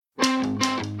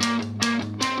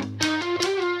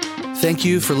Thank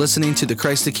you for listening to the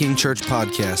Christ the King Church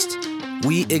podcast.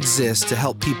 We exist to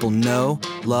help people know,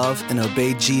 love, and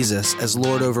obey Jesus as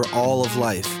Lord over all of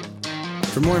life.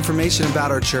 For more information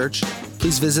about our church,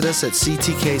 please visit us at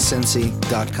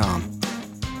ctkcincy.com.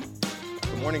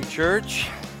 Good morning,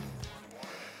 church.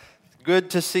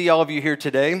 Good to see all of you here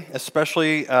today,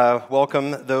 especially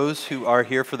welcome those who are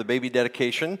here for the baby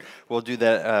dedication. We'll do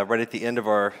that right at the end of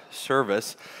our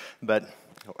service, but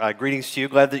greetings to you.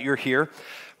 Glad that you're here.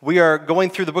 We are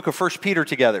going through the book of 1 Peter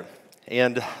together,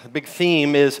 and the big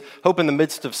theme is hope in the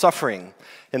midst of suffering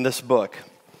in this book.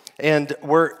 And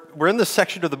we're in the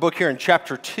section of the book here in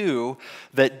chapter 2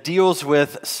 that deals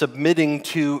with submitting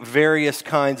to various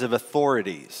kinds of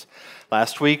authorities.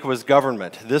 Last week was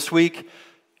government. This week,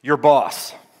 your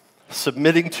boss,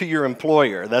 submitting to your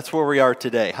employer. That's where we are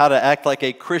today, how to act like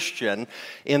a Christian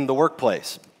in the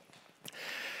workplace.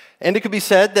 And it could be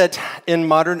said that in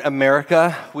modern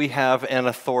America, we have an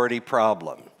authority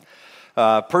problem.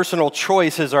 Personal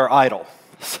choice is our idol,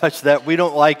 such that we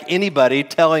don't like anybody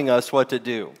telling us what to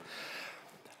do.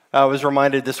 I was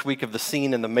reminded this week of the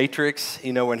scene in The Matrix,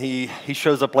 you know, when he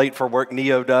shows up late for work,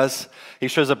 Neo does. He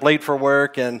shows up late for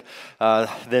work, and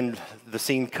then the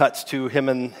scene cuts to him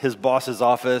in his boss's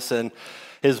office, and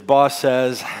his boss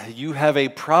says, "You have a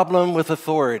problem with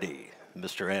authority,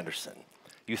 Mr. Anderson.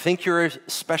 You think you're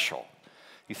special.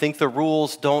 You think the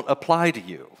rules don't apply to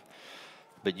you,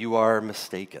 but you are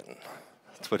mistaken."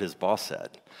 That's what his boss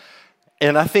said.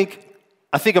 And I think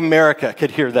America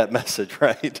could hear that message,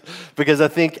 right? Because I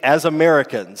think as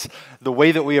Americans, the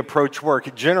way that we approach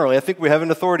work, generally, I think we have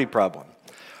an authority problem.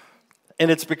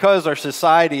 And it's because our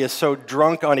society is so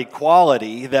drunk on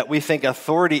equality that we think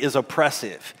authority is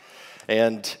oppressive.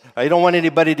 And I don't want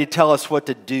anybody to tell us what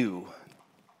to do.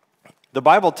 The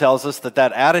Bible tells us that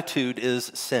attitude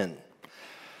is sin.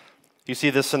 You see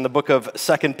this in the book of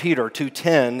 2 Peter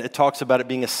 2:10. It talks about it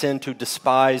being a sin to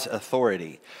despise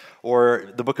authority. Or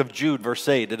the book of Jude, verse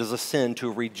 8, it is a sin to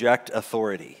reject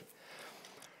authority.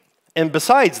 And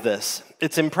besides this,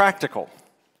 it's impractical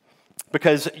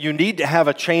because you need to have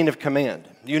a chain of command.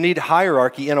 You need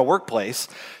hierarchy in a workplace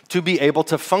to be able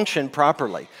to function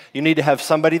properly. You need to have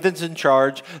somebody that's in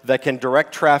charge that can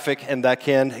direct traffic and that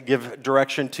can give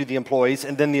direction to the employees,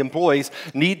 and then the employees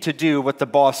need to do what the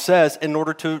boss says in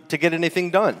order to get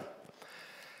anything done.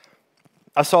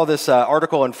 I saw this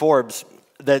article in Forbes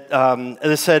that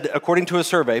said, according to a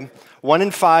survey, 1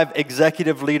 in 5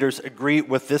 executive leaders agree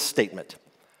with this statement: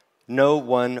 no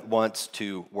one wants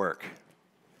to work.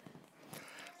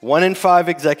 1 in 5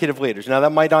 executive leaders. Now, that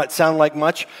might not sound like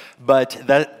much, but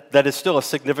that is still a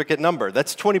significant number.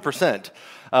 That's 20%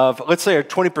 of, let's say,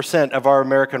 20% of our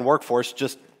American workforce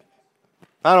just,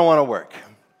 I don't want to work.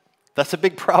 That's a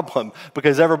big problem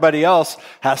because everybody else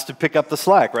has to pick up the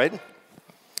slack, right?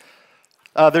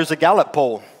 There's a Gallup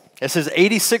poll. It says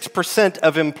 86%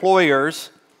 of employers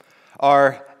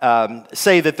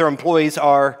say that their employees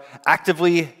are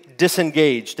actively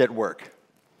disengaged at work.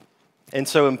 And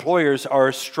so employers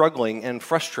are struggling and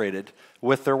frustrated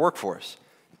with their workforce.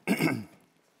 A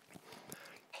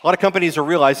lot of companies are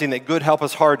realizing that good help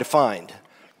is hard to find.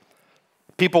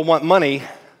 People want money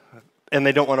and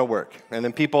they don't want to work. And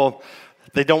then people,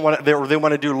 they want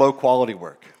to do low quality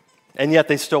work. And yet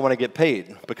they still want to get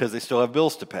paid because they still have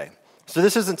bills to pay. So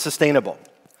this isn't sustainable.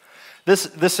 This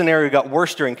scenario got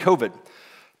worse during COVID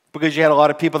because you had a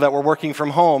lot of people that were working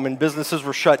from home and businesses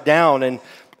were shut down, and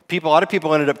a lot of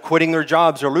people ended up quitting their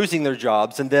jobs or losing their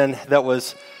jobs, and then that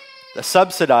was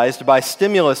subsidized by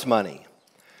stimulus money.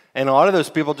 And a lot of those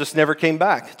people just never came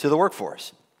back to the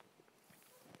workforce.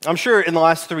 I'm sure in the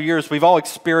last 3 years, we've all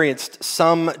experienced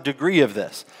some degree of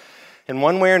this. In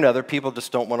one way or another, people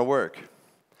just don't want to work.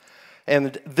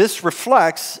 And this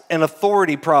reflects an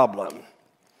authority problem.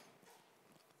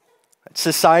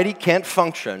 Society can't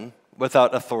function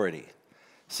without authority.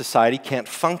 Society can't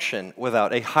function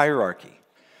without a hierarchy.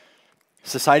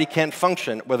 Society can't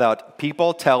function without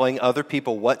people telling other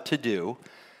people what to do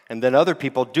and then other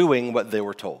people doing what they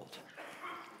were told.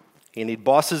 You need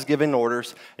bosses giving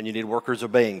orders and you need workers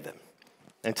obeying them.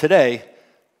 And today,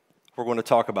 we're going to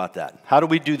talk about that. How do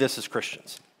we do this as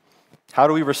Christians? How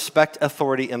do we respect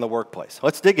authority in the workplace?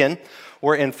 Let's dig in.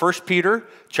 We're in 1 Peter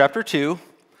chapter 2,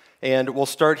 and we'll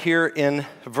start here in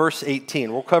verse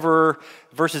 18. We'll cover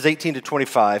verses 18 to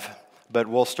 25, but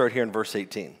we'll start here in verse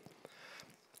 18.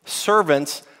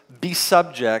 Servants, be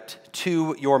subject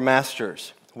to your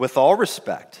masters with all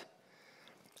respect,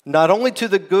 not only to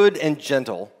the good and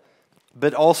gentle,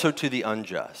 but also to the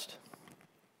unjust.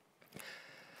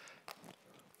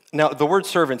 Now, the word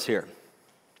servants here.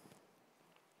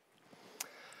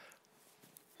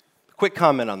 Quick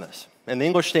comment on this. In the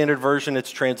English Standard Version, it's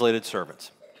translated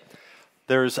servants.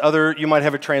 You might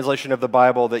have a translation of the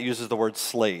Bible that uses the word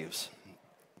slaves.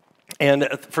 And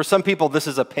for some people, this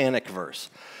is a panic verse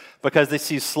because they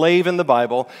see slave in the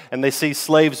Bible and they see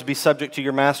slaves be subject to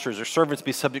your masters or servants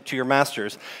be subject to your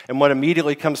masters. And what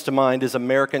immediately comes to mind is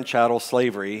American chattel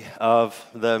slavery of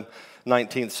the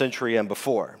 19th century and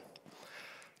before.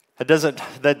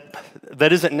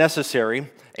 That isn't necessary,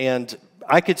 and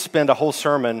I could spend a whole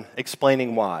sermon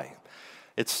explaining why.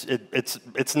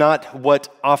 It's not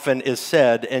what often is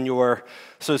said in your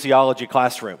sociology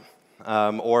classroom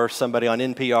or somebody on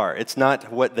NPR. It's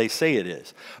not what they say it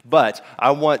is. But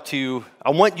I want you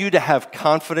to have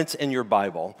confidence in your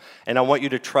Bible, and I want you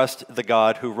to trust the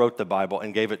God who wrote the Bible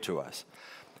and gave it to us.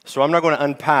 So I'm not going to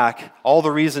unpack all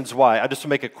the reasons why. I just want to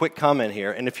make a quick comment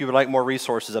here, and if you would like more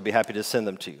resources, I'll be happy to send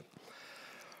them to you.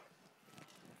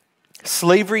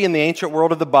 Slavery in the ancient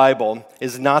world of the Bible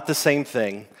is not the same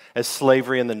thing as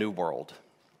slavery in the New World,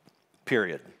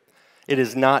 period. It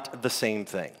is not the same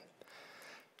thing.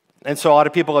 And so a lot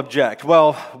of people object,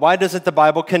 well, why doesn't the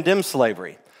Bible condemn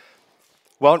slavery?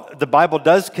 Well, the Bible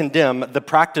does condemn the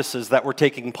practices that were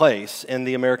taking place in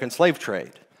the American slave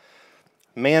trade.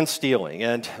 Man-stealing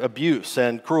and abuse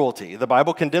and cruelty. The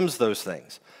Bible condemns those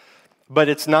things. But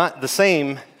it's not the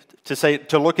same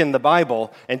to look in the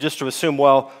Bible and just to assume,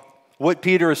 well, what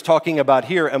Peter is talking about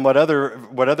here and what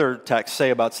other texts say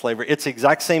about slavery, it's the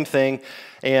exact same thing,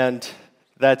 and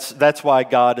that's why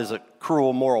God is a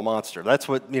cruel moral monster. That's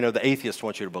what the atheist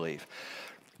wants you to believe.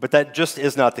 But that just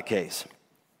is not the case.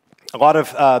 A lot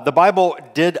of the Bible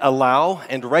did allow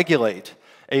and regulate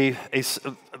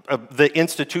the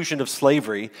institution of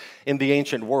slavery in the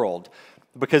ancient world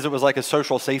because it was like a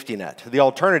social safety net. The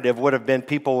alternative would have been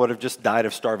people would have just died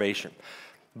of starvation.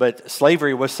 But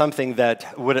slavery was something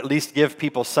that would at least give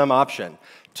people some option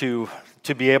to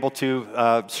be able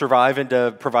to survive and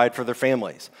to provide for their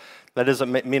families. That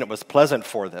doesn't mean it was pleasant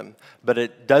for them, but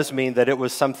it does mean that it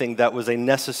was something that was a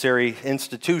necessary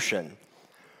institution.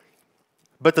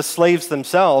 But the slaves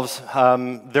themselves,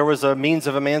 there was a means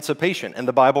of emancipation, and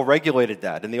the Bible regulated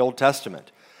that in the Old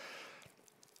Testament.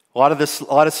 A lot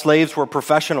of slaves were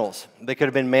professionals. They could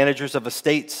have been managers of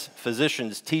estates,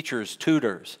 physicians, teachers,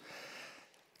 tutors.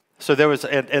 So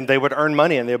and they would earn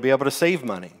money, and they would be able to save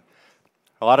money.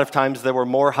 A lot of times they were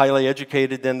more highly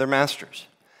educated than their masters.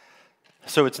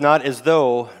 So it's not as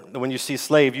though when you see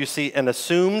slave, you see an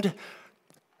assumed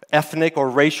ethnic or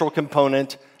racial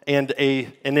component and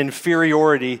an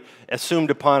inferiority assumed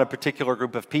upon a particular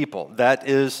group of people. That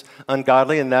is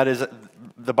ungodly, and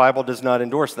the Bible does not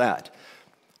endorse that.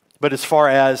 But as far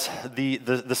as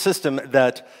the system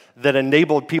that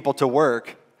enabled people to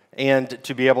work and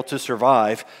to be able to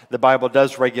survive, the Bible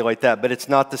does regulate that, but it's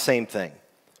not the same thing.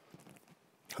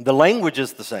 The language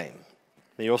is the same.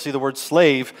 You'll see the word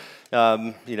slave,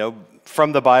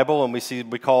 from the Bible, and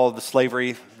we call the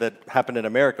slavery that happened in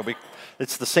America.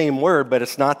 It's the same word, but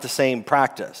it's not the same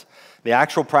practice. The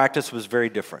actual practice was very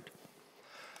different.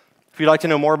 If you'd like to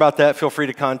know more about that, feel free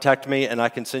to contact me, and I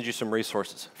can send you some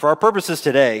resources. For our purposes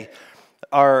today,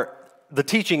 the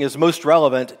teaching is most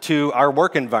relevant to our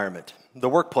work environment, the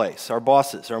workplace, our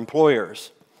bosses, our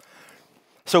employers.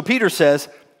 So Peter says,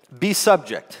 be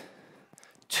subject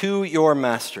to your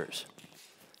masters.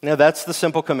 Now, that's the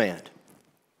simple command.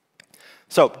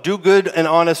 So, do good and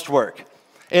honest work.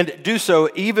 And do so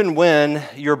even when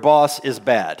your boss is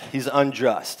bad. He's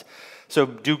unjust. So,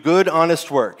 do good,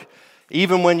 honest work,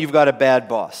 even when you've got a bad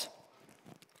boss.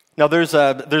 Now, there's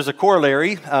a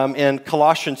corollary in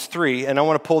Colossians 3, and I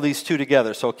want to pull these two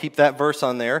together. So, I'll keep that verse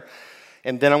on there.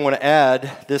 And then I'm going to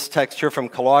add this text here from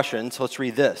Colossians. Let's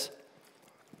read this.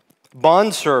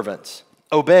 Bondservants,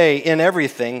 obey in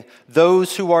everything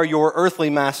those who are your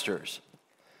earthly masters,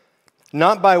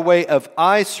 not by way of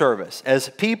eye service as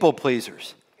people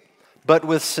pleasers, but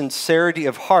with sincerity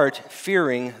of heart,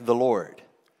 fearing the Lord.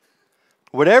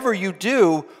 Whatever you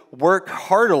do, work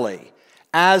heartily,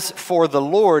 as for the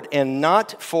Lord and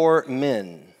not for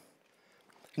men,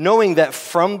 knowing that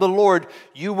from the Lord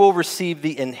you will receive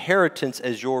the inheritance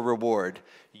as your reward.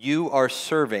 You are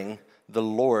serving the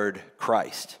Lord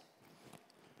Christ.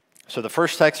 So the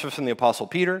first text was from the Apostle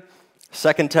Peter.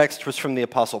 Second text was from the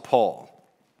Apostle Paul.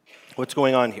 What's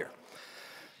going on here?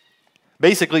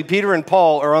 Basically, Peter and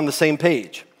Paul are on the same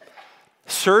page.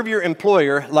 Serve your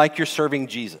employer like you're serving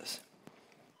Jesus.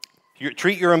 You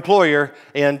treat your employer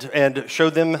and show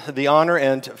them the honor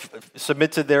and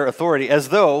submit to their authority as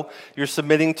though you're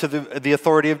submitting to the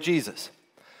authority of Jesus.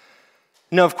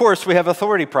 Now, of course, we have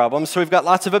authority problems, so we've got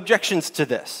lots of objections to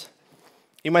this.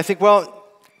 You might think, well,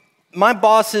 my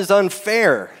boss is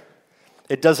unfair.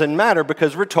 It doesn't matter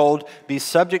because we're told, be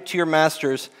subject to your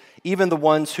masters, even the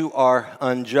ones who are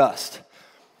unjust.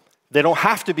 They don't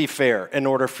have to be fair in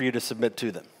order for you to submit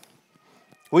to them.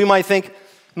 We might think,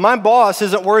 my boss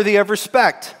isn't worthy of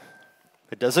respect.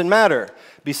 It doesn't matter.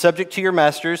 Be subject to your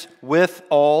masters with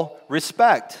all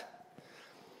respect.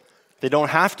 They don't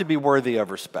have to be worthy of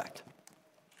respect.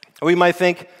 We might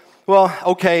think, well,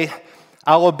 okay,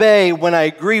 I'll obey when I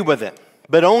agree with him,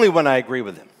 but only when I agree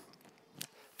with him.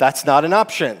 That's not an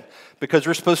option because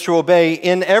we're supposed to obey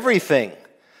in everything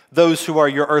those who are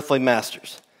your earthly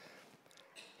masters.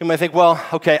 You might think, well,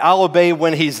 okay, I'll obey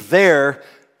when he's there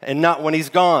and not when he's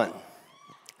gone.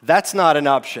 That's not an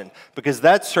option because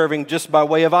that's serving just by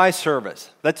way of eye service.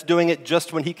 That's doing it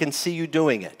just when he can see you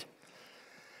doing it.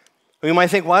 We might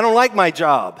think, well, I don't like my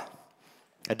job.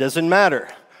 It doesn't matter.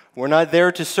 We're not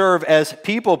there to serve as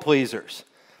people pleasers,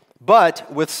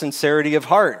 but with sincerity of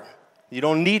heart. You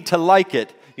don't need to like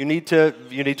it. You need to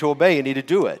obey. You need to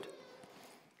do it.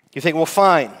 You think, well,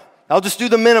 fine. I'll just do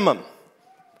the minimum.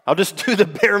 I'll just do the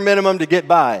bare minimum to get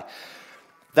by.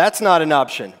 That's not an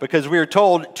option because we are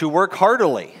told to work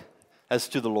heartily as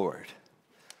to the Lord.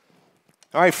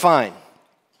 All right, fine.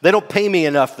 They don't pay me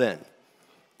enough then.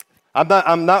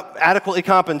 I'm not adequately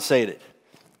compensated.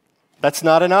 That's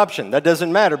not an option. That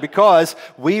doesn't matter because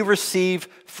we receive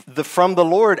from the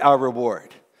Lord our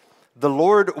reward. The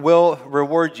Lord will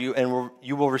reward you and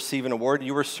you will receive an award.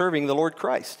 You are serving the Lord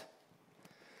Christ.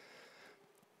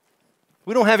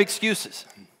 We don't have excuses.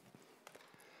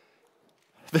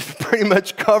 This pretty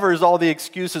much covers all the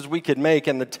excuses we could make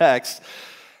in the text,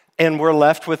 and we're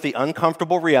left with the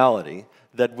uncomfortable reality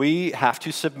that we have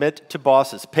to submit to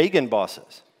bosses, pagan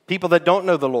bosses, people that don't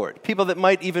know the Lord, people that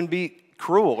might even be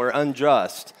cruel or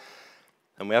unjust,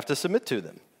 and we have to submit to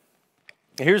them.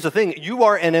 Here's the thing, you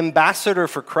are an ambassador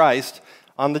for Christ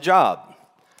on the job.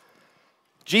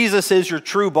 Jesus is your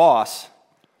true boss,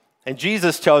 and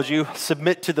Jesus tells you,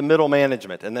 submit to the middle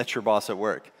management, and that's your boss at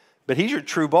work. But he's your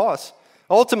true boss.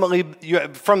 Ultimately,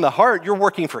 from the heart, you're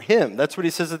working for him. That's what he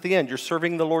says at the end. You're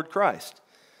serving the Lord Christ.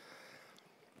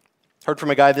 Heard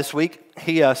from a guy this week.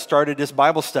 He started his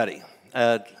Bible study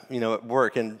at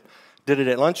work and did it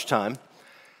at lunchtime.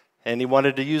 And he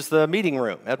wanted to use the meeting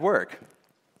room at work.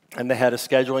 And they had a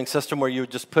scheduling system where you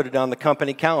would just put it on the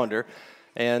company calendar.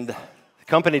 And the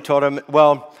company told him,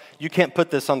 well, you can't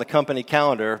put this on the company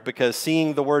calendar because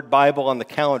seeing the word Bible on the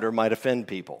calendar might offend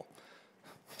people.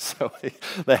 So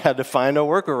they had to find a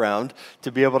workaround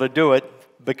to be able to do it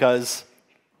because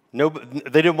they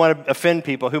didn't want to offend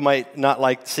people who might not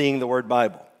like seeing the word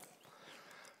Bible.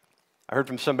 I heard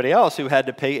from somebody else who had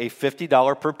to pay a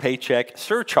 $50 per paycheck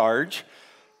surcharge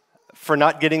for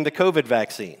not getting the COVID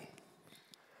vaccine.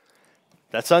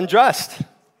 That's unjust.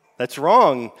 That's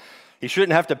wrong. He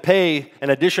shouldn't have to pay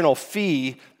an additional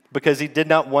fee because he did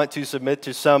not want to submit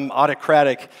to some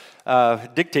autocratic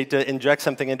dictate to inject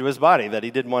something into his body that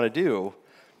he didn't want to do.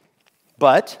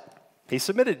 But he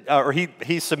submitted,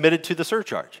 he submitted to the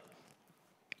surcharge.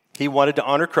 He wanted to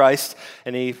honor Christ,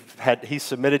 and he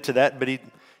submitted to that, but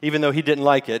even though he didn't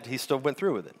like it, he still went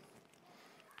through with it.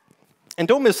 And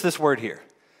don't miss this word here.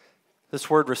 This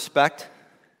word respect.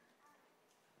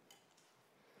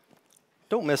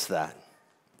 Don't miss that.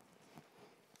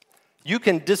 You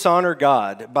can dishonor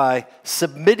God by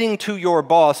submitting to your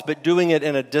boss, but doing it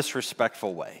in a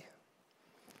disrespectful way.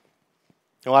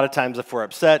 A lot of times if we're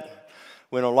upset,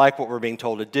 we don't like what we're being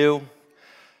told to do,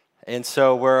 and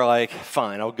so we're like,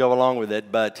 fine, I'll go along with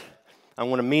it, but I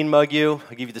want to mean mug you,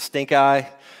 I'll give you the stink eye,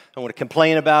 I want to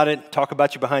complain about it, talk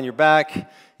about you behind your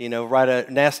back, write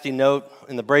a nasty note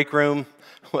in the break room,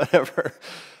 whatever.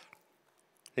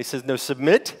 He says, no,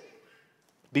 submit,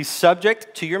 be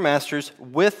subject to your masters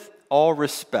with all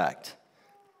respect,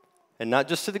 and not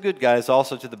just to the good guys,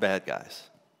 also to the bad guys.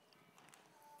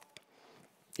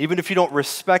 Even if you don't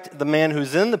respect the man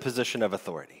who's in the position of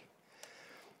authority,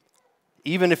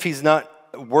 even if he's not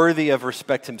worthy of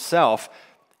respect himself,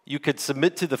 you could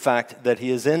submit to the fact that he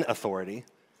is in authority,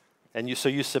 and so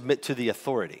you submit to the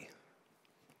authority,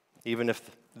 even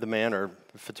if the man or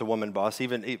if it's a woman boss,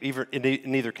 even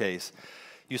in either case,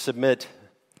 you submit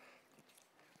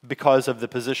because of the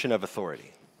position of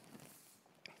authority.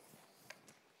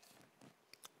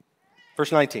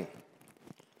 Verse 19.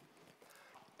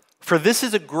 For this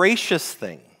is a gracious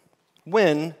thing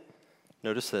when,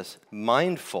 notice this,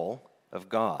 mindful of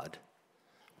God,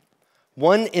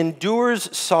 one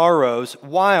endures sorrows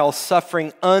while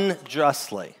suffering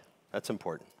unjustly. That's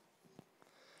important.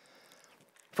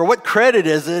 For what credit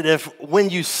is it if when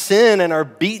you sin and are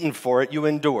beaten for it, you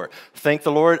endure? Thank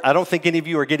the Lord. I don't think any of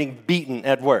you are getting beaten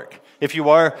at work. If you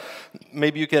are,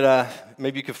 maybe you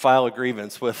could file a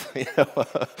grievance with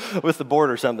with the board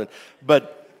or something.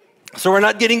 But so we're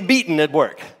not getting beaten at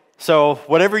work. So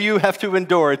whatever you have to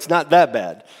endure, it's not that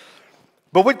bad.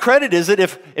 But what credit is it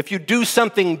if you do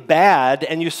something bad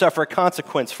and you suffer a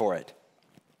consequence for it?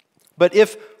 But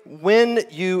if when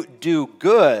you do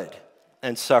good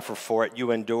and suffer for it,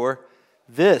 you endure,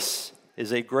 this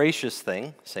is a gracious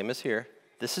thing, same as here.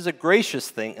 This is a gracious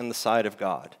thing in the sight of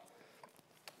God.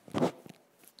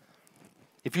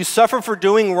 If you suffer for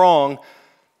doing wrong,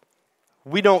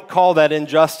 we don't call that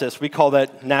injustice. We call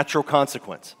that natural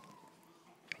consequence.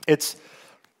 It's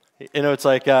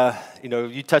like,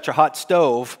 you touch a hot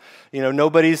stove,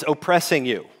 nobody's oppressing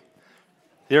you.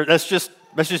 That's just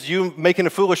you making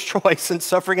a foolish choice and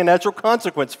suffering a natural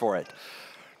consequence for it.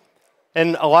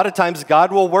 And a lot of times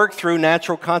God will work through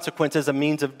natural consequence as a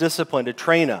means of discipline to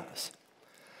train us.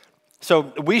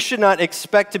 So we should not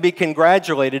expect to be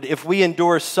congratulated if we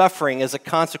endure suffering as a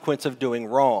consequence of doing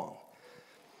wrong.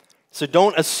 So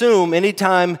don't assume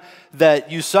anytime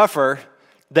that you suffer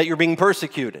that you're being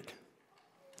persecuted.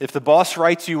 If the boss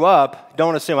writes you up,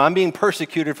 don't assume, I'm being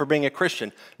persecuted for being a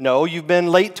Christian. No, you've been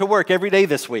late to work every day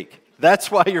this week. That's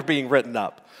why you're being written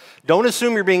up. Don't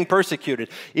assume you're being persecuted.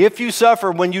 If you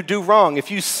suffer when you do wrong,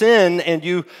 if you sin and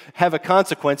you have a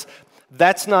consequence,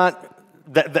 that's not...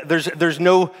 There's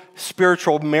no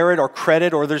spiritual merit or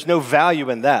credit, or there's no value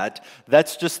in that.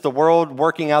 That's just the world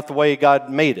working out the way God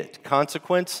made it.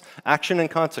 Consequence, action and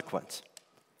consequence.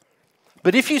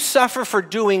 But if you suffer for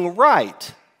doing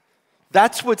right,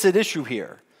 that's what's at issue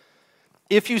here.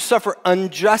 If you suffer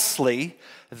unjustly,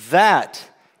 that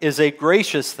is a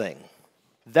gracious thing.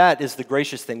 That is the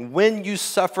gracious thing. When you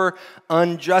suffer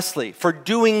unjustly for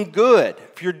doing good,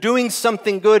 if you're doing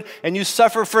something good and you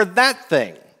suffer for that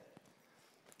thing,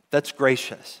 that's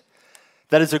gracious.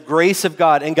 That is a grace of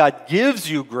God, and God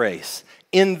gives you grace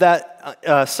in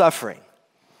that suffering.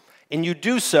 And you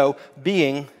do so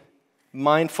being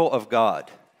mindful of God,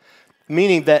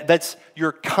 meaning that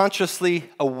you're consciously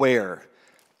aware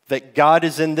that God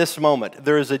is in this moment.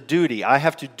 There is a duty. I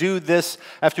have to do this,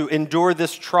 I have to endure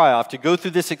this trial, I have to go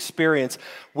through this experience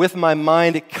with my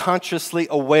mind consciously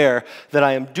aware that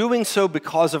I am doing so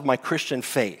because of my Christian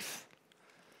faith.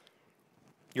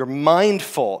 You're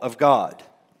mindful of God.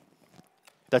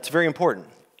 That's very important.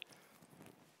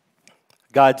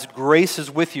 God's grace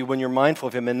is with you when you're mindful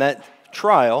of Him in that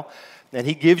trial, and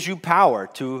He gives you power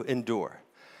to endure.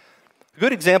 A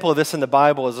good example of this in the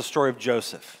Bible is the story of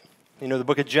Joseph. The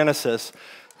book of Genesis,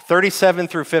 37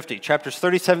 through 50. Chapters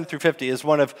 37 through 50 is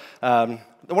one of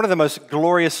the most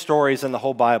glorious stories in the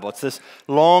whole Bible. It's this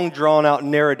long, drawn-out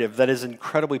narrative that is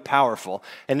incredibly powerful,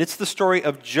 and it's the story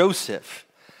of Joseph.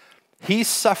 He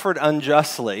suffered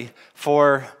unjustly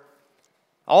for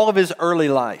all of his early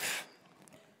life.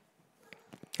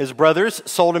 His brothers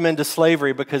sold him into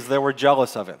slavery because they were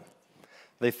jealous of him.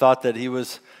 They thought that he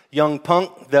was a young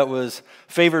punk that was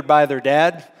favored by their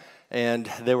dad, and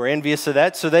they were envious of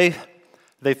that. So they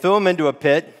threw him into a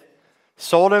pit,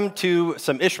 sold him to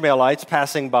some Ishmaelites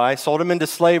passing by, sold him into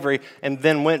slavery, and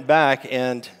then went back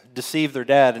and deceived their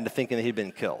dad into thinking that he'd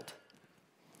been killed.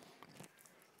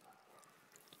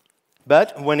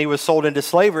 But when he was sold into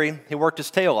slavery, he worked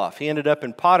his tail off. He ended up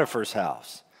in Potiphar's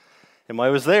house. And while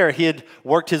he was there, he had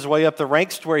worked his way up the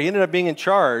ranks to where he ended up being in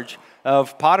charge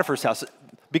of Potiphar's house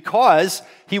because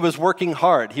he was working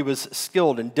hard. He was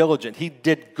skilled and diligent. He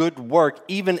did good work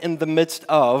even in the midst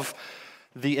of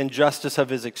the injustice of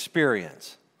his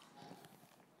experience.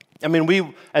 I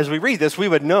mean, as we read this, we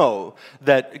would know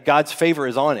that God's favor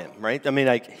is on him, right? I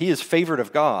mean, he is favored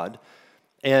of God.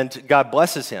 And God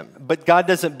blesses him. But God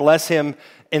doesn't bless him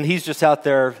and he's just out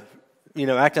there,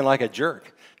 acting like a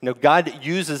jerk. God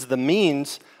uses the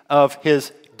means of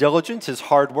his diligence, his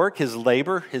hard work, his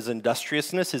labor, his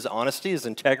industriousness, his honesty, his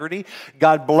integrity.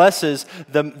 God blesses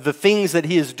the things that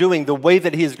he is doing, the way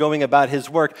that he is going about his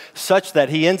work, such that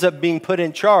he ends up being put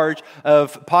in charge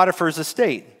of Potiphar's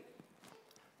estate.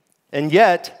 And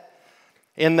yet,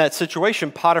 in that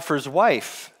situation, Potiphar's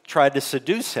wife tried to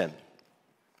seduce him.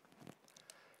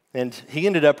 And he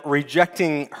ended up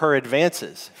rejecting her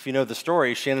advances. If you know the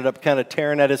story, she ended up kind of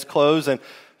tearing at his clothes and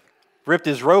ripped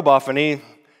his robe off, and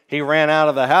he ran out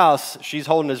of the house. She's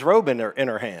holding his robe in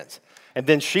her hands. And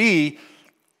then she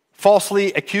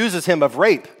falsely accuses him of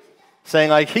rape,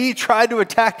 saying, he tried to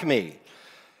attack me.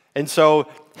 And so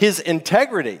his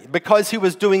integrity, because he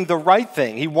was doing the right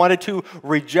thing, he wanted to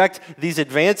reject these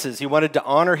advances. He wanted to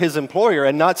honor his employer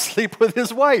and not sleep with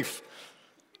his wife.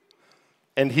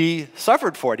 And he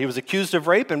suffered for it. He was accused of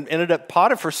rape and ended up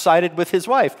Potiphar sided with his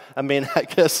wife. I mean, I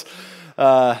guess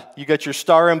You got your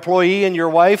star employee and your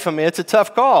wife. I mean, it's a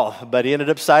tough call. But he ended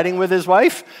up siding with his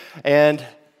wife, and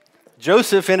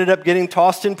Joseph ended up getting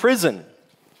tossed in prison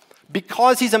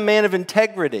because he's a man of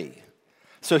integrity.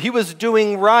 So he was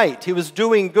doing right. He was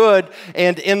doing good.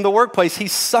 And in the workplace, he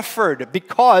suffered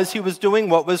because he was doing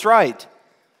what was right.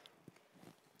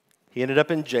 He ended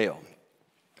up in jail.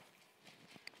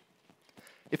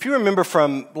 If you remember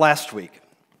from last week,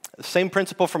 the same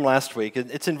principle from last week,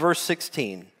 it's in verse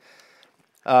 16.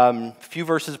 A few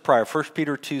verses prior, 1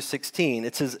 Peter 2:16,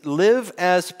 it says, "Live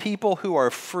as people who are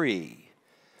free,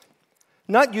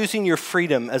 not using your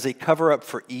freedom as a cover-up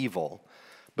for evil,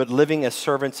 but living as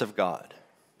servants of God."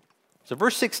 So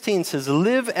verse 16 says,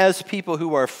 "Live as people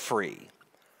who are free."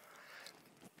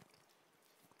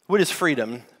 What is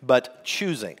freedom but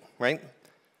choosing, right?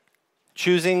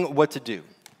 Choosing what to do.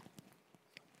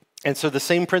 And so the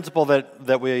same principle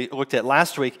that we looked at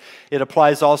last week, it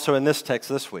applies also in this text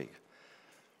this week.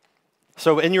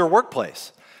 So in your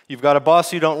workplace, you've got a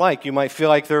boss you don't like. You might feel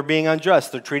like they're being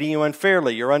unjust. They're treating you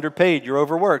unfairly. You're underpaid. You're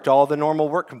overworked. All the normal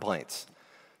work complaints.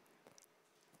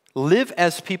 Live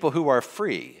as people who are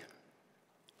free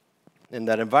in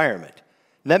that environment.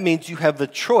 And that means you have the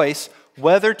choice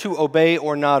whether to obey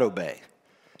or not obey.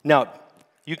 Now,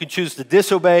 you can choose to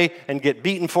disobey and get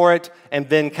beaten for it and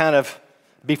then kind of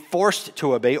be forced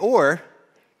to obey, or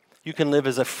you can live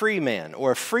as a free man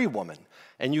or a free woman,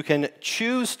 and you can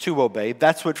choose to obey.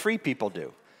 That's what free people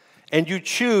do. And you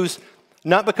choose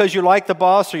not because you like the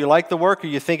boss or you like the work or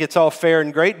you think it's all fair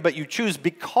and great, but you choose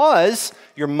because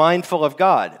you're mindful of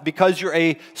God, because you're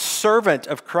a servant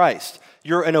of Christ.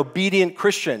 You're an obedient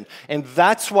Christian, and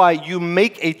that's why you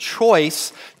make a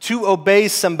choice to obey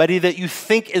somebody that you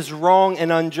think is wrong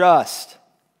and unjust.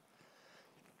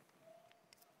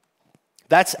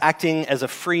 That's acting as a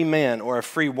free man or a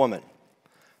free woman.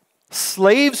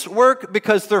 Slaves work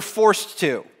because they're forced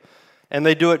to, and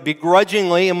they do it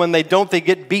begrudgingly, and when they don't, they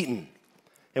get beaten.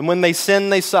 And when they sin,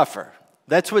 they suffer.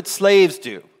 That's what slaves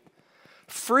do.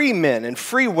 Free men and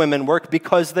free women work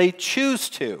because they choose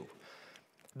to.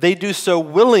 They do so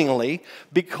willingly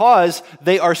because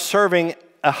they are serving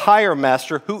a higher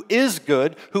master who is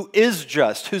good, who is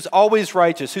just, who's always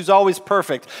righteous, who's always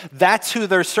perfect. That's who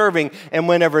they're serving. And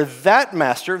whenever that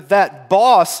master, that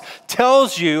boss,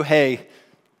 tells you, hey,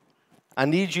 I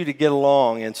need you to get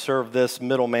along and serve this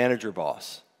middle manager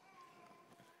boss,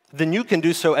 then you can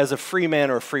do so as a free man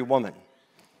or a free woman.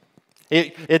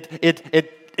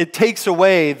 It takes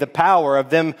away the power of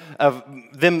them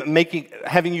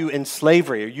having you in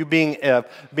slavery, or you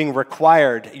being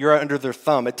required. You're under their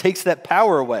thumb. It takes that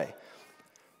power away.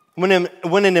 When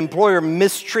an employer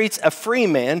mistreats a free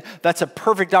man, that's a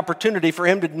perfect opportunity for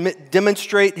him to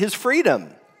demonstrate his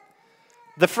freedom.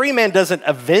 The free man doesn't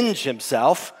avenge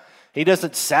himself. He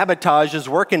doesn't sabotage his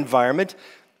work environment.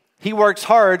 He works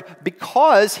hard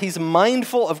because he's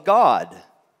mindful of God.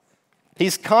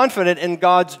 He's confident in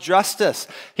God's justice.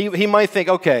 He might think,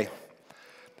 okay,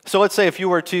 so let's say if you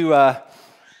were to,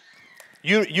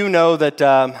 you know that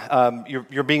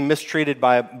you're being mistreated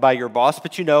by your boss,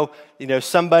 but you know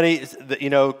somebody,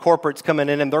 corporate's coming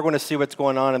in and they're going to see what's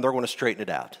going on and they're going to straighten it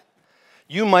out.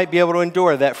 You might be able to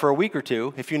endure that for a week or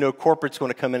two if you know corporate's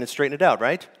going to come in and straighten it out,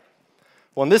 right?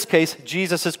 Well, in this case,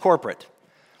 Jesus is corporate,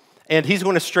 and he's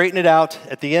going to straighten it out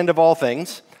at the end of all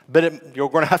things. But you're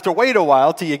going to have to wait a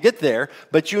while till you get there.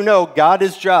 But you know God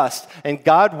is just, and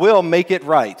God will make it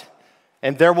right.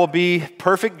 And there will be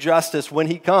perfect justice when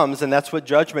he comes, and that's what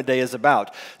Judgment Day is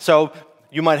about. So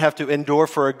you might have to endure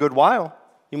for a good while.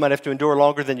 You might have to endure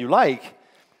longer than you like.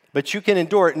 But you can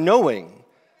endure it knowing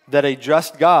that a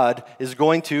just God is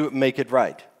going to make it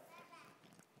right.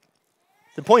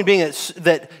 The point being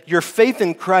that your faith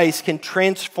in Christ can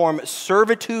transform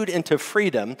servitude into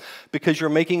freedom because you're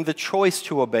making the choice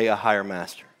to obey a higher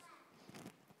master.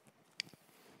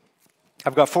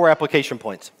 I've got 4 application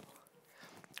points.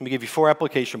 Let me give you 4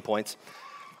 application points,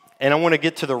 and I want to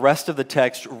get to the rest of the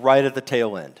text right at the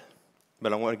tail end.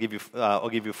 But I'll give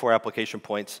you 4 application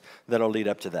points that'll lead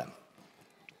up to that.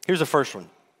 Here's the first one.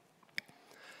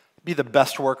 Be the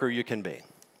best worker you can be.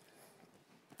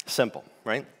 Simple,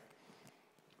 right?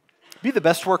 Be the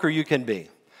best worker you can be.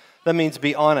 That means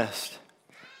be honest.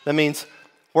 That means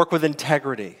work with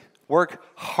integrity. Work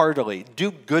heartily. Do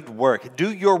good work.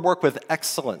 Do your work with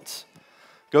excellence.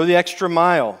 Go the extra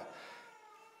mile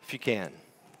if you can.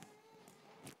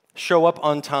 Show up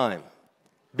on time.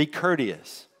 Be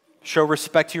courteous. Show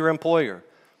respect to your employer.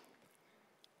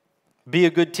 Be a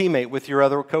good teammate with your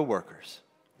other coworkers.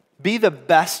 Be the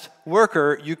best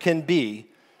worker you can be.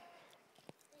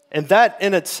 And that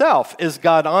in itself is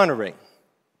God honoring.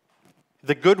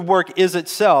 The good work is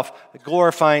itself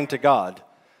glorifying to God.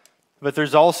 But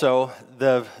there's also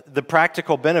the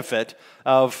practical benefit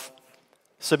of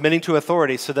submitting to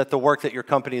authority so that the work that your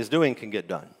company is doing can get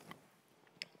done.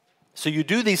 So you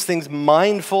do these things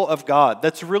mindful of God.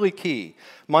 That's really key.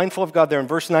 Mindful of God there in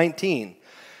verse 19.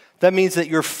 That means that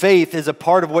your faith is a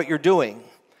part of what you're doing.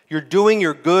 You're doing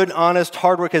your good, honest,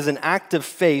 hard work as an act of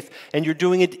faith, and you're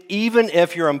doing it even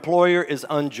if your employer is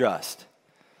unjust.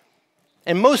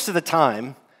 And most of the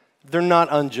time, they're not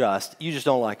unjust. You just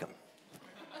don't like them.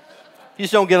 You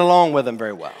just don't get along with them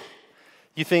very well.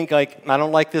 You think, like, I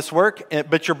don't like this work,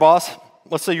 but your boss,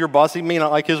 let's say your boss, he may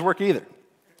not like his work either.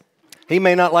 He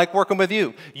may not like working with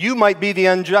you. You might be the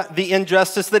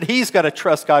injustice that he's got to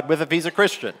trust God with if he's a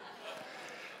Christian.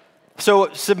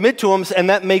 So submit to him, and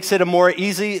that makes it a more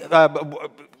easy,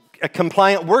 a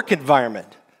compliant work environment.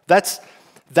 That's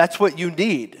what you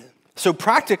need. So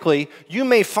practically, you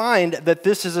may find that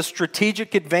this is a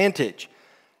strategic advantage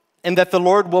and that the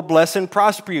Lord will bless and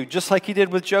prosper you, just like he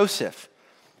did with Joseph.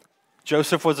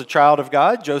 Joseph was a child of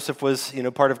God. Joseph was,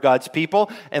 part of God's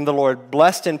people, and the Lord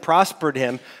blessed and prospered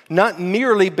him, not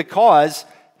merely because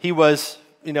he was,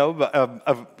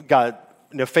 of God,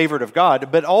 favored of God,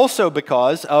 but also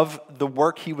because of the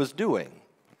work he was doing.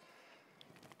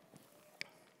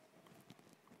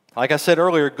 Like I said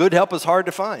earlier, good help is hard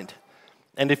to find.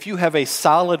 And if you have a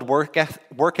solid work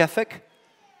ethic,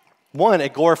 one,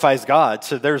 it glorifies God,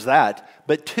 so there's that.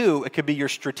 But two, it could be your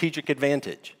strategic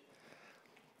advantage.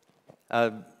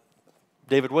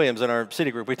 David Williams in our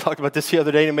city group, we talked about this the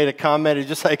other day, and he made a comment. It's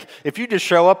just like, if you just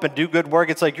show up and do good work,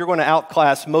 it's like you're going to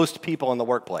outclass most people in the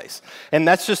workplace. And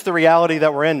that's just the reality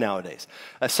that we're in nowadays.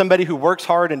 Somebody who works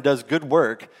hard and does good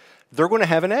work, they're going to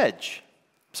have an edge.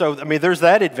 So, there's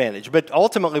that advantage. But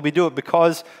ultimately, we do it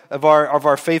because of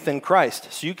our faith in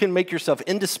Christ. So you can make yourself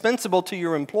indispensable to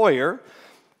your employer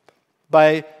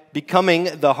by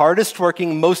becoming the hardest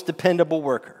working, most dependable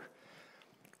worker.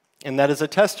 And that is a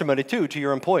testimony, too, to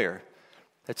your employer.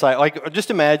 It's like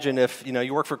just imagine if,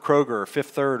 you work for Kroger or Fifth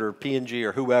Third or P&G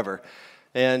or whoever,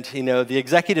 and, the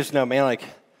executives know, man, like,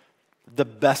 the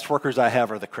best workers I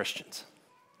have are the Christians.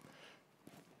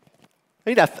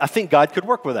 I think God could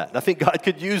work with that. I think God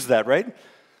could use that, right?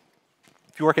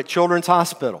 If you work at Children's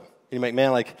Hospital, you make,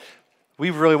 man, like,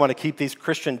 we really want to keep these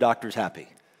Christian doctors happy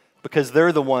because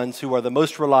they're the ones who are the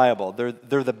most reliable.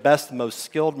 They're the best, most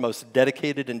skilled, most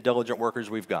dedicated and diligent workers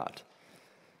we've got.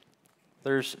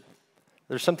 There's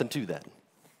something to that.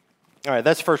 All right,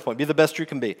 that's the first point. Be the best you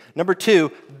can be. Number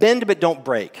two, bend but don't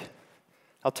break.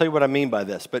 I'll tell you what I mean by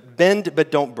this, but bend but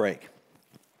don't break.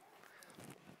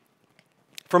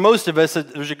 For most of us,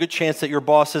 there's a good chance that your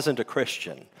boss isn't a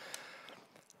Christian.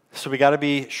 So we got to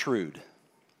be shrewd.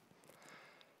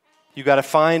 You got to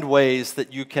find ways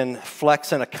that you can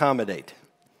flex and accommodate.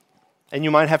 And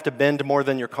you might have to bend more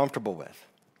than you're comfortable with.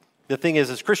 The thing is,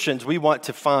 as Christians, we want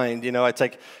to find, it's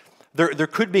like, there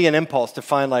could be an impulse to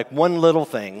find like one little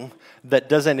thing that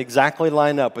doesn't exactly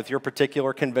line up with your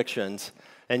particular convictions,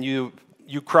 and you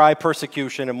cry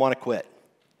persecution and want to quit.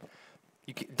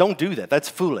 Don't do that. That's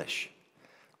foolish.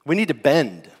 We need to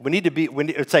bend.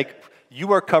 It's like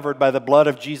you are covered by the blood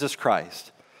of Jesus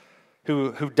Christ,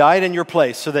 who died in your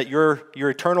place so that your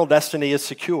eternal destiny is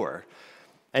secure.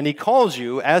 And he calls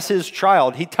you as his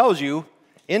child. He tells you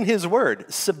in his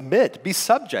word, submit, be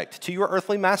subject to your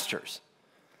earthly masters.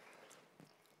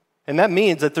 And that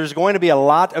means that there's going to be a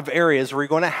lot of areas where you're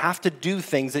going to have to do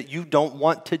things that you don't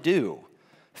want to do,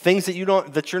 things that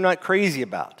you're not crazy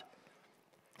about.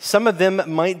 Some of them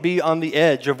might be on the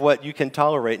edge of what you can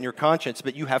tolerate in your conscience,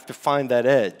 but you have to find that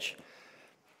edge.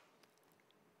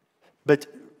 But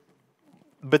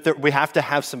we have to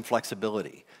have some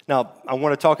flexibility. Now, I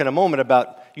want to talk in a moment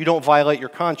about you don't violate your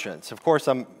conscience. Of course,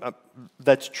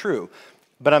 that's true.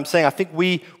 But I'm saying I think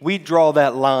we draw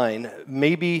that line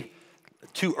maybe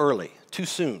too early, too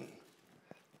soon.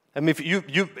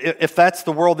 If that's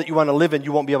the world that you want to live in,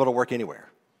 you won't be able to work anywhere.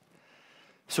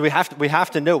 So we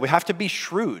have to know, we have to be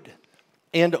shrewd.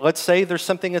 And let's say there's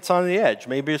something that's on the edge.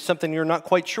 Maybe it's something you're not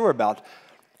quite sure about.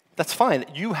 That's fine.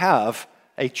 You have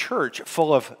a church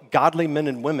full of godly men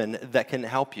and women that can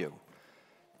help you.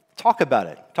 Talk about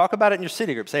it. Talk about it in your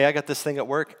city group. Say, I got this thing at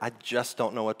work. I just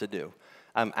don't know what to do.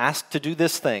 I'm asked to do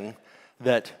this thing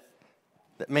that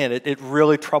man, it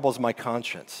really troubles my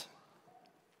conscience.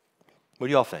 What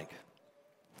do y'all think?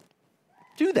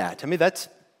 Do that.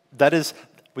 That is,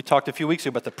 we talked a few weeks ago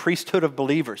about the priesthood of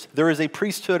believers. There is a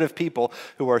priesthood of people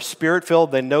who are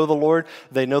spirit-filled, they know the Lord,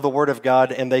 they know the Word of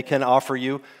God, and they can offer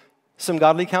you some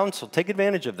godly counsel. Take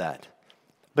advantage of that.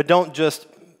 But don't just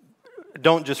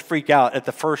don't just freak out at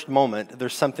the first moment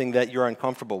there's something that you're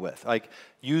uncomfortable with. Like,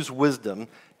 use wisdom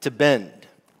to bend.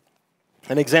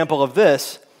 An example of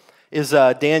this is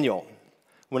Daniel.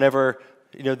 Whenever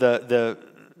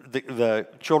the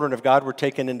children of God were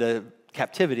taken into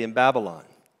captivity in Babylon,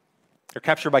 they're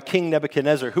captured by King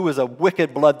Nebuchadnezzar, who was a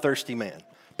wicked, bloodthirsty man,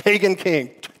 pagan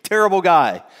king, terrible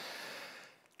guy.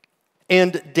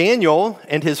 And Daniel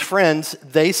and his friends,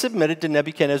 they submitted to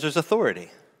Nebuchadnezzar's authority.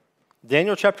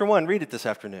 Daniel chapter 1, read it this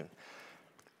afternoon.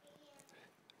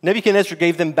 Nebuchadnezzar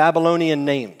gave them Babylonian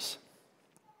names.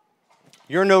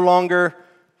 You're no longer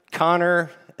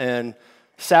Connor and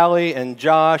Sally and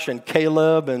Josh and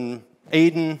Caleb and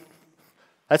Aiden.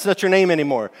 That's not your name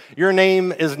anymore. Your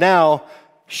name is now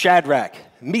Shadrach,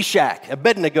 Meshach,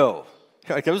 Abednego.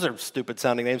 Like, those are stupid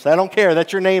sounding names. I don't care.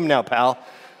 That's your name now, pal.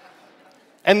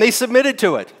 And they submitted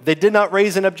to it. They did not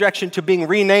raise an objection to being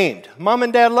renamed. Mom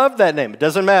and Dad loved that name. It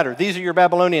doesn't matter. These are your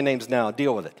Babylonian names now.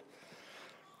 Deal with it.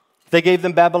 They gave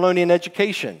them Babylonian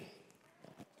education.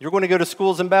 You're going to go to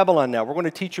schools in Babylon now. We're going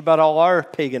to teach you about all our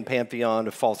pagan pantheon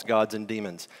of false gods and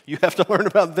demons. You have to learn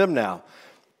about them now.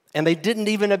 And they didn't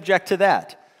even object to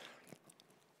that.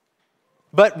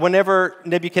 But whenever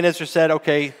Nebuchadnezzar said,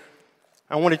 okay,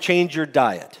 I want to change your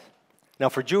diet. Now,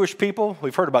 for Jewish people,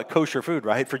 we've heard about kosher food,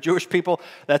 right? For Jewish people,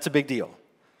 that's a big deal.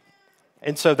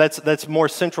 And so that's more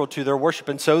central to their worship.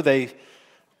 And so they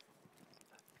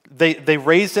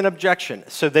raised an objection.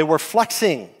 So they were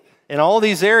flexing in all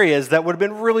these areas that would have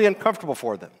been really uncomfortable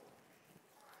for them.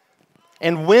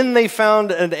 And when they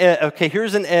found okay,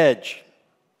 here's an edge.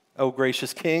 Oh,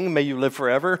 gracious king, may you live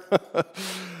forever.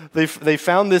 They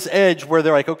found this edge where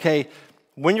they're like, okay,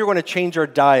 when you're going to change our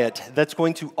diet, that's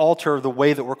going to alter the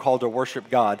way that we're called to worship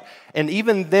God. And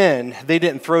even then, they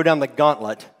didn't throw down the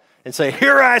gauntlet and say,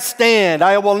 here I stand,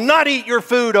 I will not eat your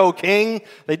food, O king.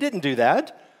 They didn't do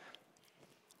that.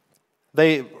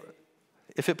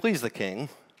 If it pleased the king,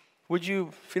 would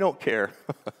you, if you don't care,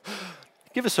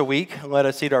 give us a week and let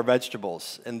us eat our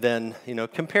vegetables, and then,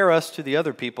 compare us to the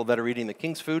other people that are eating the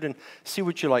king's food and see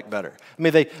what you like better. I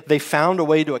mean, they found a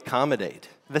way to accommodate.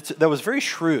 That was very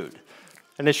shrewd.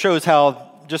 And it shows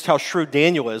just how shrewd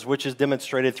Daniel is, which is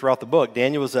demonstrated throughout the book.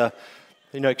 Daniel was a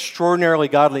extraordinarily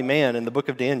godly man in the book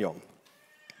of Daniel.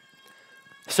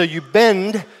 So you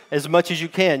bend as much as you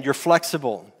can. You're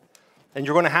flexible. And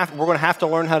we're going to have to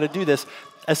learn how to do this,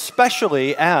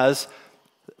 especially as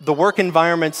the work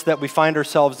environments that we find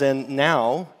ourselves in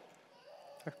now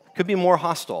could be more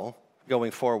hostile going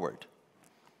forward.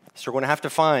 So we're going to have to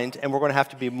find, and we're going to have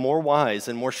to be more wise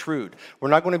and more shrewd. We're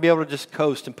not going to be able to just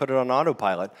coast and put it on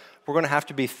autopilot. We're going to have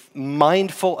to be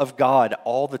mindful of God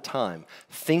all the time,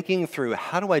 thinking through,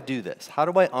 how do I do this? How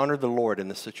do I honor the Lord in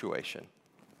this situation?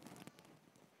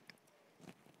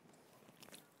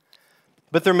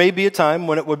 But there may be a time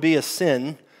when it would be a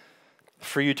sin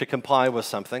for you to comply with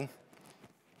something,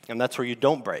 and that's where you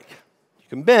don't break. You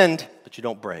can bend, but you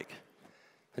don't break.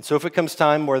 And so if it comes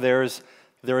time where there is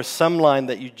some line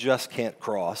that you just can't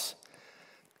cross,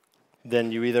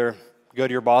 then you either go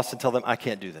to your boss and tell them, I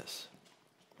can't do this.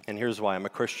 And here's why. I'm a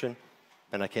Christian,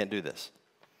 and I can't do this.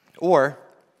 Or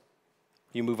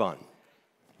you move on.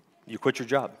 You quit your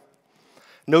job.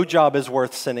 No job is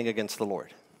worth sinning against the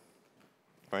Lord.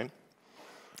 Right?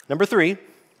 Number 3,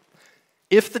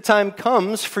 if the time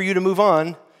comes for you to move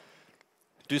on,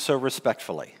 do so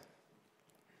respectfully.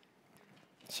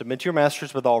 Submit to your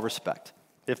masters with all respect.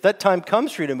 If that time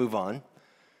comes for you to move on,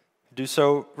 do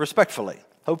so respectfully.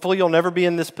 Hopefully you'll never be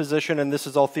in this position, and this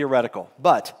is all theoretical.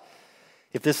 But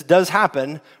if this does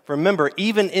happen, remember,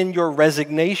 even in your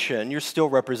resignation, you're still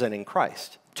representing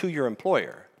Christ to your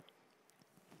employer.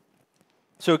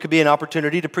 So it could be an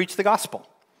opportunity to preach the gospel,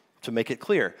 to make it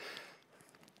clear.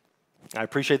 I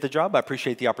appreciate the job. I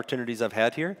appreciate the opportunities I've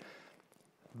had here.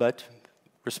 But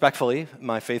respectfully,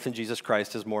 my faith in Jesus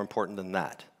Christ is more important than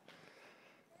that.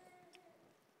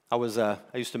 I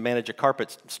used to manage a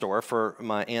carpet store for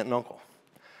my aunt and uncle.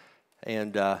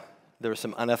 And there were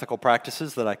some unethical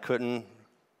practices that I could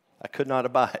not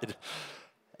abide.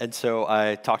 And so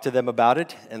I talked to them about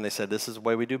it, and they said, this is the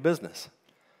way we do business.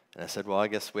 And I said, well, I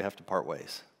guess we have to part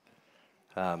ways.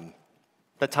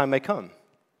 That time may come.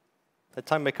 That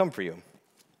time may come for you.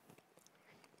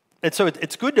 And so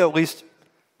it's good to at least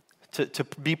to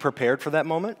be prepared for that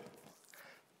moment,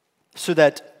 so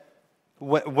that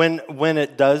when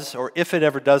it does, or if it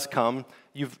ever does come,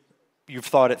 you've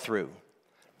thought it through.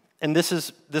 And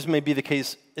this may be the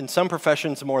case in some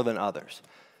professions more than others.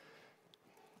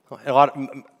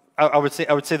 I would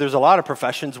say there's a lot of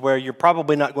professions where you're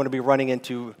probably not going to be running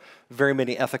into very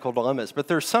many ethical dilemmas, but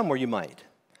there's some where you might.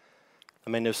 I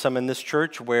mean, there's some in this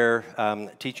church where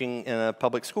teaching in a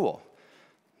public school,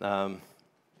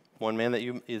 one man that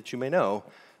you may know,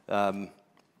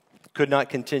 could not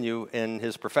continue in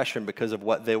his profession because of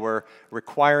what they were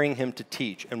requiring him to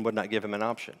teach and would not give him an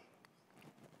option.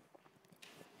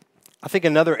 I think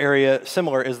another area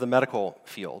similar is the medical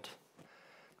field.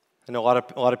 I know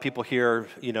a lot of people here,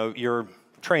 you're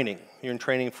in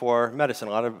training for medicine.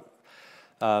 A lot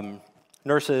of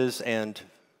nurses and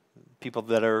people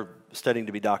that are studying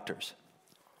to be doctors.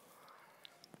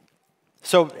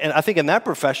 So, and I think in that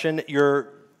profession, you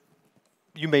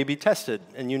may be tested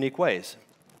in unique ways.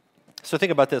 So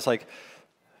think about this, like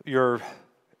the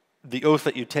oath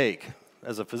that you take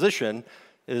as a physician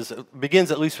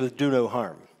begins at least with do no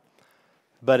harm.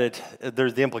 But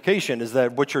there's the implication is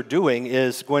that what you're doing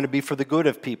is going to be for the good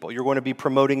of people. You're going to be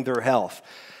promoting their health.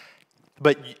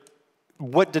 But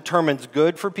what determines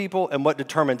good for people and what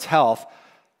determines health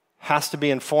has to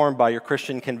be informed by your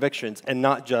Christian convictions and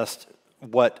not just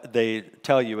what they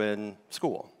tell you in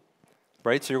school,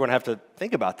 right? So you're going to have to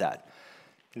think about that.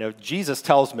 Jesus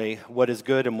tells me what is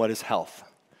good and what is health,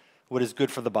 what is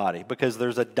good for the body, because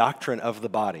there's a doctrine of the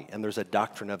body and there's a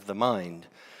doctrine of the mind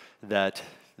that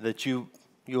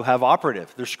you'll have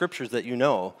operative. There's scriptures that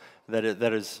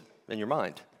that is in your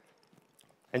mind.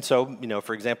 And so,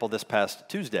 for example, this past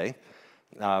Tuesday,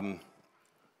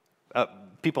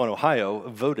 people in Ohio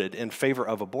voted in favor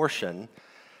of abortion,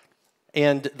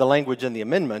 and the language in the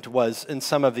amendment was, in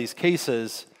some of these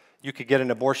cases, you could get an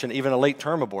abortion, even a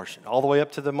late-term abortion, all the way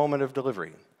up to the moment of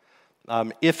delivery,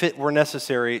 if it were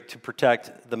necessary to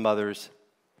protect the mother's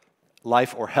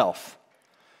life or health.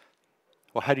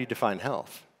 Well, how do you define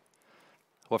health?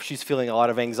 Well, if she's feeling a lot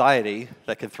of anxiety,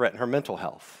 that could threaten her mental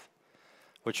health,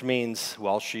 which means,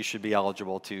 well, she should be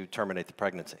eligible to terminate the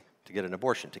pregnancy, to get an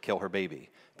abortion, to kill her baby,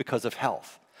 because of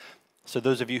health. So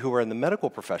those of you who are in the medical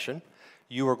profession,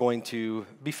 you are going to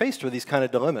be faced with these kind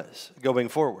of dilemmas going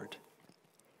forward.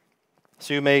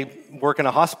 So you may work in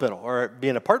a hospital or be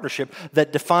in a partnership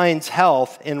that defines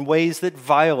health in ways that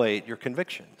violate your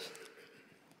convictions.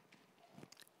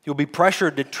 You'll be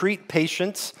pressured to treat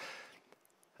patients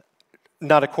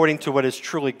not according to what is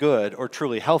truly good or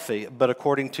truly healthy, but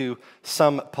according to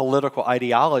some political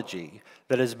ideology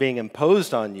that is being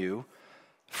imposed on you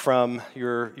from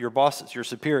your bosses, your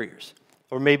superiors.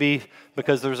 Or maybe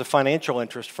because there's a financial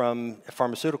interest from a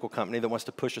pharmaceutical company that wants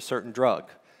to push a certain drug.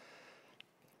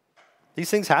 These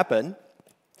things happen.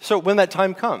 So when that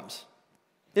time comes,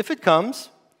 if it comes,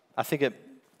 I think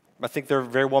there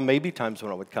very well may be times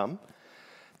when it would come,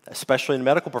 especially in the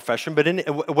medical profession, but in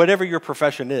whatever your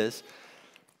profession is,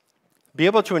 be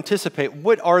able to anticipate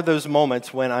what are those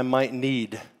moments when I might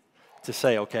need to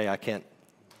say, okay, I can't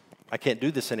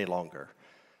do this any longer.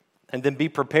 And then be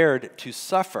prepared to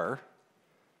suffer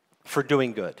for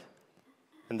doing good.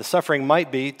 And the suffering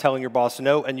might be telling your boss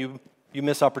no, and you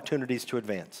miss opportunities to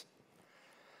advance.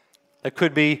 It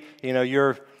could be,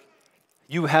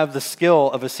 you have the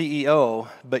skill of a CEO,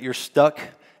 but you're stuck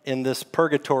in this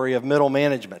purgatory of middle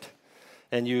management.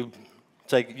 And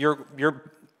it's like you're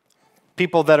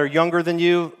people that are younger than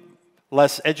you,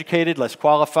 less educated, less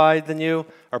qualified than you,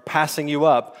 are passing you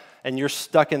up, and you're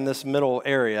stuck in this middle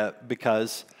area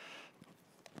because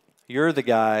you're the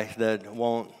guy that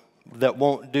won't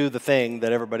do the thing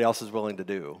that everybody else is willing to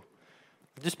do.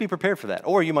 Just be prepared for that.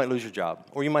 Or you might lose your job,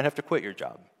 or you might have to quit your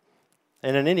job.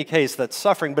 And in any case, that's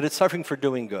suffering, but it's suffering for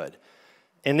doing good.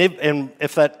 And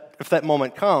if that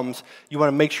moment comes, you want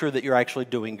to make sure that you're actually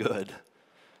doing good.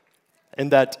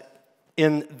 And that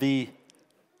in the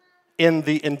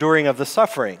enduring of the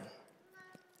suffering,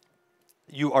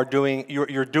 you're doing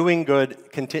good,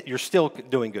 you're still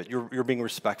doing good. You're being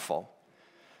respectful.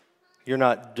 You're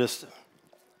not just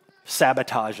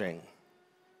sabotaging,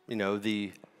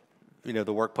 the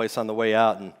workplace on the way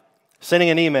out and sending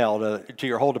an email to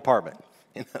your whole department.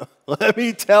 Let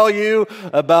me tell you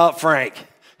about Frank.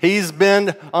 He's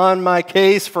been on my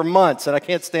case for months, and I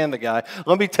can't stand the guy.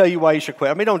 Let me tell you why you should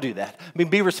quit. Don't do that.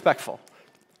 Be respectful.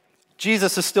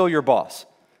 Jesus is still your boss.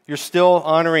 You're still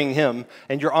honoring him,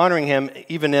 and you're honoring him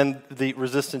even in the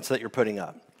resistance that you're putting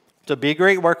up. So be a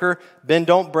great worker. Bend,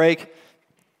 don't break.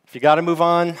 If you got to move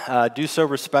on, do so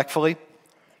respectfully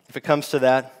if it comes to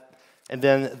that. And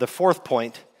then the fourth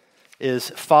point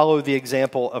is follow the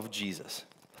example of Jesus.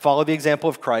 Follow the example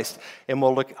of Christ, and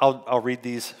I'll read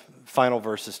these final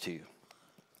verses to you.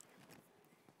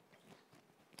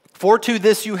 For to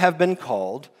this you have been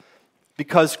called,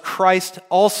 because Christ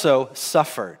also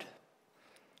suffered.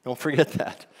 Don't forget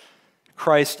that.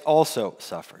 Christ also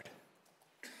suffered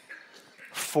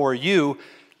for you,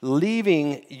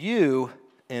 leaving you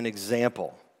an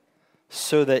example,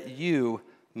 so that you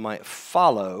might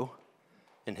follow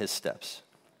in his steps.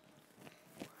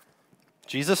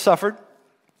 Jesus suffered,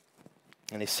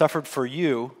 and he suffered for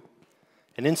you,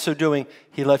 and in so doing,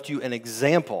 he left you an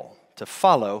example to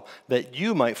follow that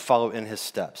you might follow in his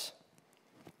steps.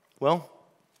 Well,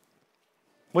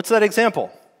 what's that example?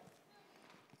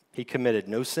 He committed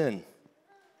no sin.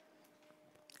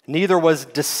 Neither was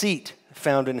deceit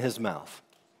found in his mouth.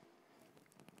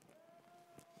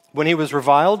 When he was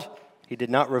reviled, he did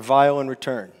not revile in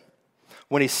return.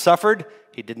 When he suffered,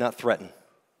 he did not threaten,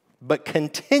 but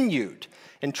continued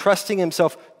entrusting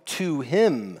himself to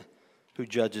him who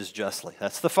judges justly.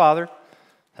 That's the Father.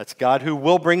 That's God who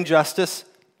will bring justice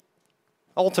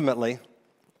ultimately.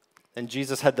 And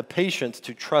Jesus had the patience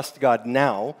to trust God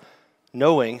now,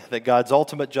 knowing that God's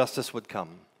ultimate justice would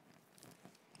come.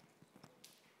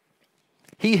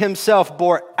 He himself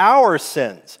bore our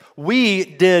sins. We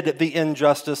did the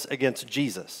injustice against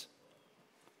Jesus,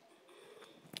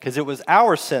 because it was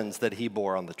our sins that he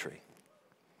bore on the tree,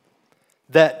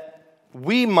 that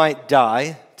we might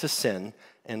die to sin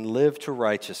and live to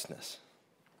righteousness.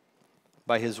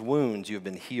 By his wounds you have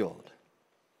been healed.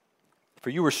 For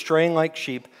you were straying like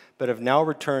sheep, but have now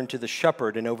returned to the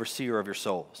shepherd and overseer of your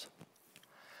souls.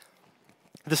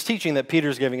 This teaching that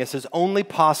Peter's giving us is only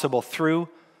possible through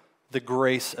the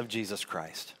grace of Jesus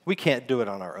Christ. We can't do it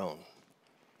on our own,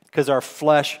 because our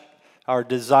flesh, our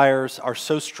desires are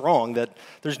so strong that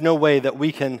there's no way that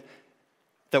we can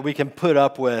put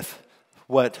up with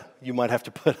what you might have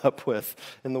to put up with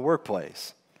in the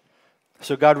workplace.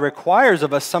 So God requires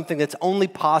of us something that's only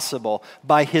possible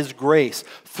by his grace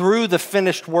through the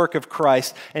finished work of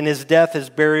Christ and his death, his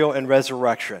burial, and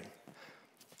resurrection.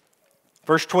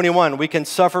 Verse 21, we can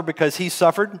suffer because he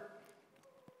suffered,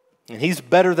 and he's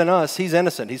better than us. He's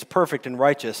innocent. He's perfect and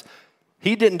righteous.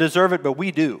 He didn't deserve it, but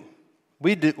we do.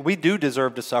 We do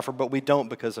deserve to suffer, but we don't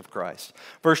because of Christ.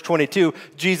 Verse 22,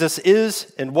 Jesus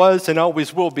is and was and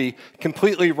always will be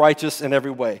completely righteous in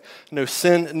every way. No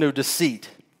sin, no deceit.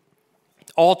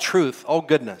 All truth, all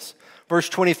goodness. Verse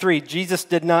 23, Jesus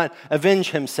did not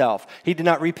avenge himself. He did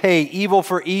not repay evil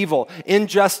for evil,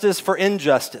 injustice for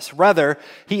injustice. Rather,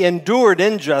 he endured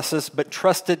injustice, but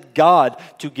trusted God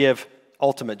to give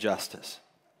ultimate justice.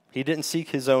 He didn't seek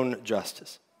his own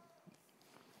justice.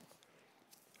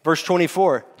 Verse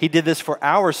 24, he did this for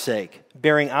our sake,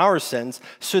 bearing our sins,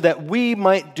 so that we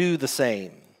might do the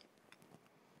same.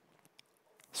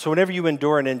 So whenever you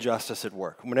endure an injustice at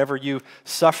work, whenever you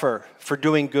suffer for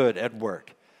doing good at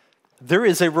work, there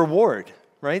is a reward,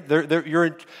 right?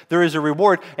 There is a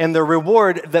reward, and the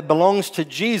reward that belongs to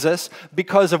Jesus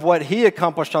because of what he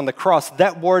accomplished on the cross,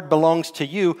 that reward belongs to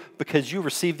you because you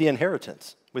received the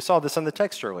inheritance. We saw this in the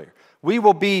text earlier. We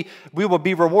will be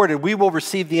rewarded. We will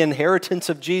receive the inheritance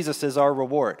of Jesus as our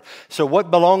reward. So what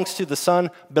belongs to the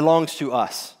Son belongs to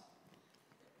us.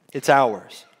 It's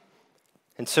ours.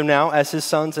 And so now, as his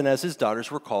sons and as his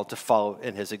daughters, we're called to follow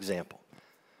in his example.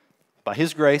 By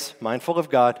his grace, mindful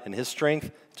of God and his strength,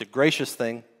 it's a gracious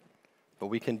thing, but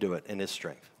we can do it in his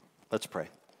strength. Let's pray.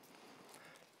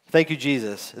 Thank you,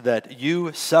 Jesus, that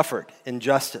you suffered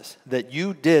injustice, that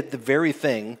you did the very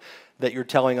thing that you're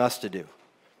telling us to do.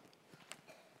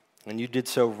 And you did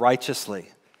so righteously.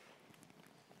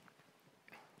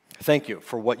 Thank you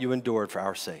for what you endured for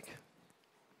our sake.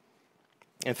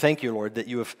 And thank you, Lord, that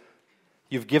you've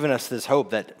given us this hope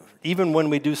that even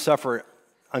when we do suffer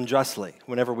unjustly,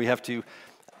 whenever we have to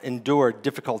endure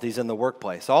difficulties in the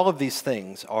workplace, all of these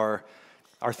things are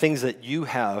things that you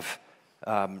have,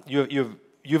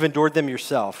 you've endured them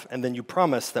yourself, and then you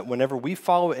promise that whenever we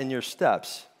follow in your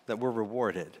steps, that we're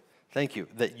rewarded. Thank you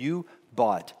that you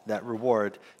bought that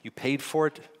reward. You paid for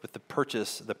it with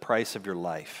the price of your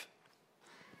life.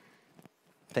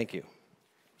 Thank you.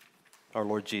 Our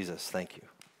Lord Jesus, thank you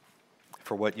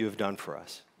for what you have done for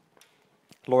us.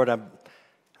 Lord, I'm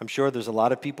sure there's a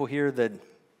lot of people here that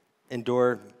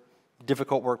endure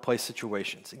difficult workplace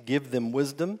situations. Give them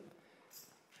wisdom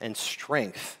and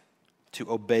strength to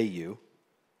obey you.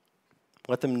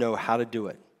 Let them know how to do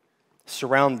it.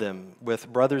 Surround them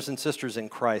with brothers and sisters in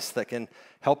Christ that can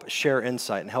help share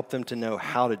insight and help them to know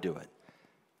how to do it.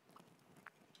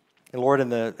 And Lord, in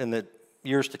the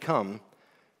years to come,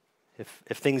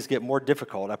 if things get more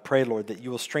difficult, I pray, Lord, that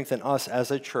you will strengthen us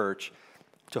as a church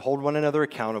to hold one another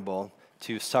accountable,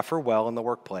 to suffer well in the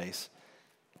workplace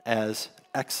as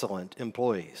excellent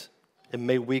employees. And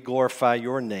may we glorify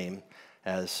your name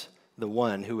as the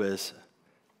one who is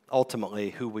ultimately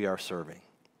who we are serving.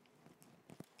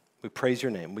 We praise your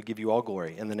name. We give you all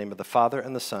glory. In the name of the Father,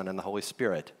 and the Son, and the Holy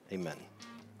Spirit. Amen.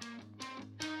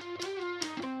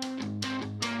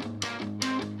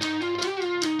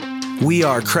 We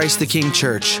are Christ the King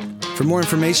Church. For more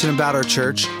information about our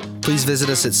church, please visit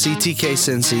us at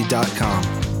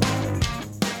ctkcincy.com.